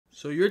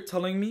So you're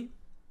telling me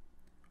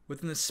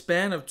within the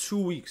span of 2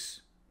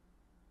 weeks,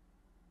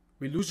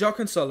 we lose João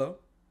Cancelo,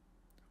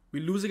 we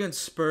lose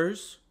against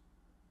Spurs,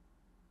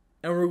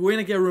 and we're going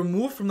to get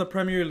removed from the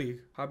Premier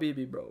League.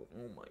 Habibi, bro.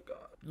 Oh my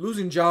God.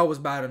 Losing João was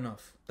bad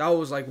enough. That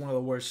was like one of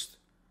the worst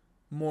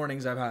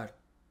mornings I've had.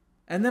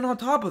 And then on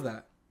top of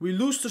that, we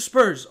lose to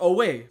Spurs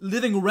away,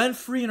 living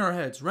rent-free in our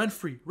heads.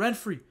 Rent-free.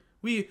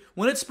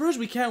 When it's Spurs,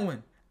 we can't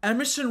win.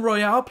 Emerson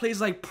Royale plays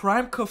like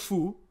prime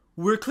Cafu.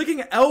 We're clicking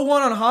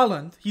L1 on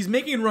Haaland. He's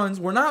making runs.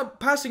 We're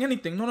not passing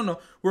anything. No.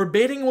 We're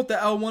baiting with the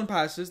L1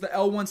 passes. The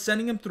L1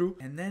 sending him through.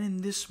 And then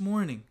in this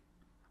morning,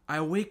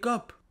 I wake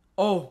up.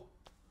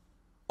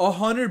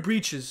 100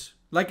 breaches.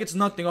 Like it's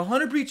nothing.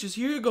 100 breaches.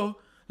 Here you go.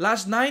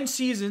 Last 9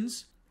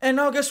 seasons. And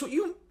now guess what?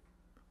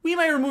 We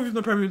might remove you from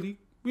the Premier League.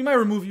 We might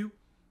remove you.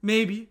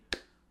 Maybe.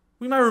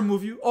 We might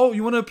remove you. Oh,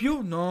 you want to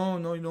appeal? No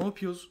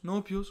appeals. No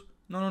appeals.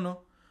 No.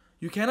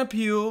 You can't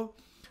appeal.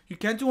 You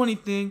can't do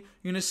anything.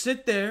 You're going to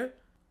sit there.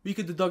 We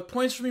could deduct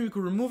points from you. We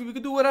could remove you. We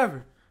could do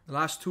whatever. The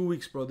last 2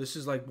 weeks, bro. This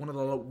is like one of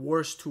the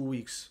worst 2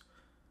 weeks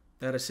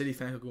that a City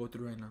fan could go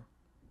through right now.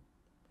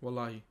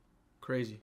 Wallahi. Crazy.